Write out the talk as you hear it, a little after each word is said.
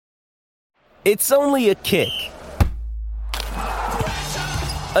It's only a kick,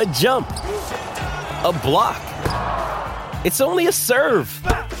 a jump, a block. It's only a serve.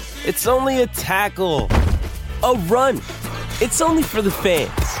 It's only a tackle, a run. It's only for the fans.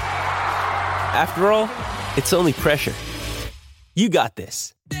 After all, it's only pressure. You got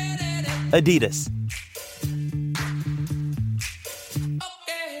this. Adidas.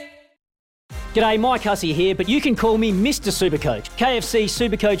 G'day, Mike Hussey here, but you can call me Mr. Supercoach. KFC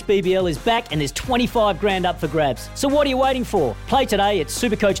Supercoach BBL is back and there's 25 grand up for grabs. So what are you waiting for? Play today at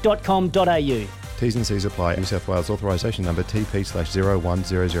supercoach.com.au. T's and C's apply. New South Wales authorisation number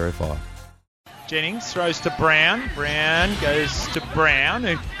TP/01005. Jennings throws to Brown. Brown goes to Brown.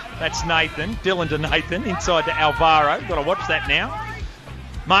 That's Nathan. Dylan to Nathan. Inside to Alvaro. Got to watch that now.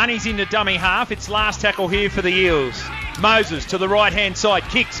 Marnie's into dummy half. It's last tackle here for the Eels. Moses to the right-hand side.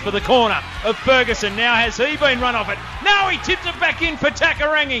 Kicks for the corner of Ferguson. Now has he been run off it? Now he tips it back in for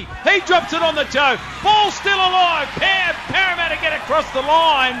Takarangi. He drops it on the toe. Ball still alive. Parramatta get across the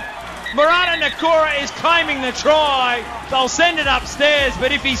line. Murata Nakora is claiming the try. They'll send it upstairs,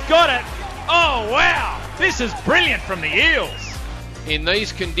 but if he's got it, oh wow, this is brilliant from the Eels. In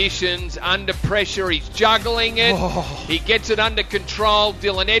these conditions, under pressure, he's juggling it. He gets it under control.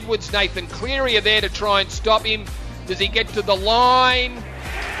 Dylan Edwards, Nathan Cleary are there to try and stop him. Does he get to the line?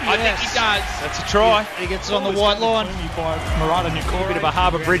 Yes. I think he does. That's a try. He gets it on the white line. Murata Nakora. A bit of a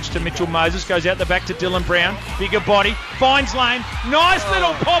harbour bridge to Mitchell Moses. Goes out the back to Dylan Brown. Bigger body. Finds lane. Nice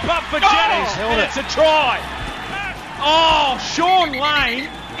little pop-up for Jennings. And it's a try. Oh, Sean Lane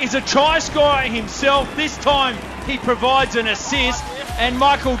is a try scorer himself. This time he provides an assist. And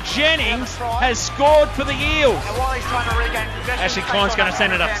Michael Jennings has scored for the Eels. Ashley Klein's going to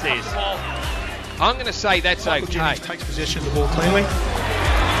send it upstairs. I'm going to say that's Michael okay. Jennings takes possession of the ball cleanly.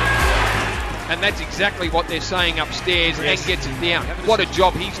 And that's exactly what they're saying upstairs, and gets it down. What a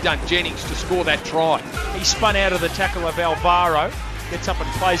job he's done, Jennings, to score that try. He spun out of the tackle of Alvaro. Gets up and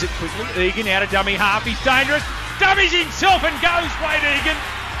plays it quickly. Egan out of dummy half. He's dangerous. Dummies himself and goes Wade Egan.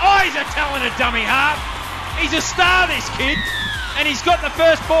 Oh, he's a talented dummy half. He's a star, this kid. And he's got the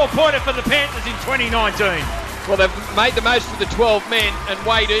first ball-pointer for the Panthers in 2019. Well, they've made the most of the 12 men, and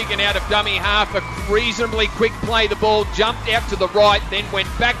Wade Egan out of dummy half, a reasonably quick play. The ball jumped out to the right, then went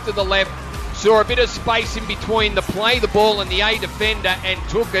back to the left, saw a bit of space in between the play, the ball, and the A defender, and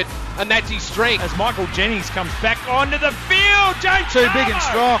took it, and that's his strength. As Michael Jennings comes back onto the field, James Too big and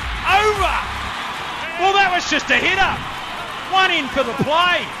strong. Over. Well, that was just a hitter. One in for the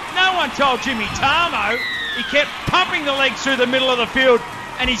play. No one told Jimmy Tarmo. He kept pumping the legs through the middle of the field,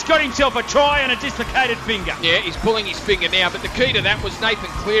 and he's got himself a try and a dislocated finger. Yeah, he's pulling his finger now, but the key to that was Nathan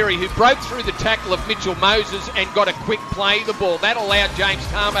Cleary, who broke through the tackle of Mitchell Moses and got a quick play the ball. That allowed James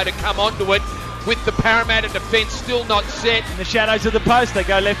Tarmo to come onto it with the Parramatta defence still not set. In the shadows of the post, they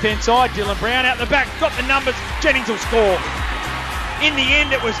go left-hand side. Dylan Brown out the back, got the numbers. Jennings will score. In the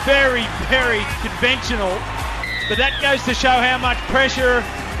end, it was very, very conventional, but that goes to show how much pressure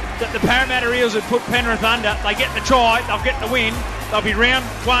that the Parramatta Eels had put Penrith under. They get the try, they'll get the win. They'll be round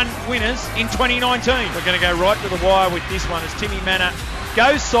one winners in 2019. We're going to go right to the wire with this one as Timmy Manor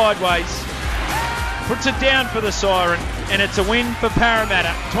goes sideways, puts it down for the siren, and it's a win for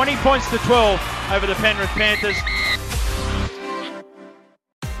Parramatta. 20 points to 12 over the Penrith Panthers.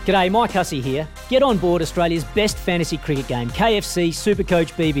 G'day, Mike Hussey here. Get on board Australia's best fantasy cricket game, KFC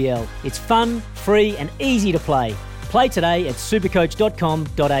Supercoach BBL. It's fun, free and easy to play. Play today at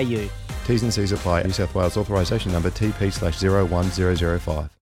supercoach.com.au. T's and C's apply. New South Wales authorisation number TP/01005.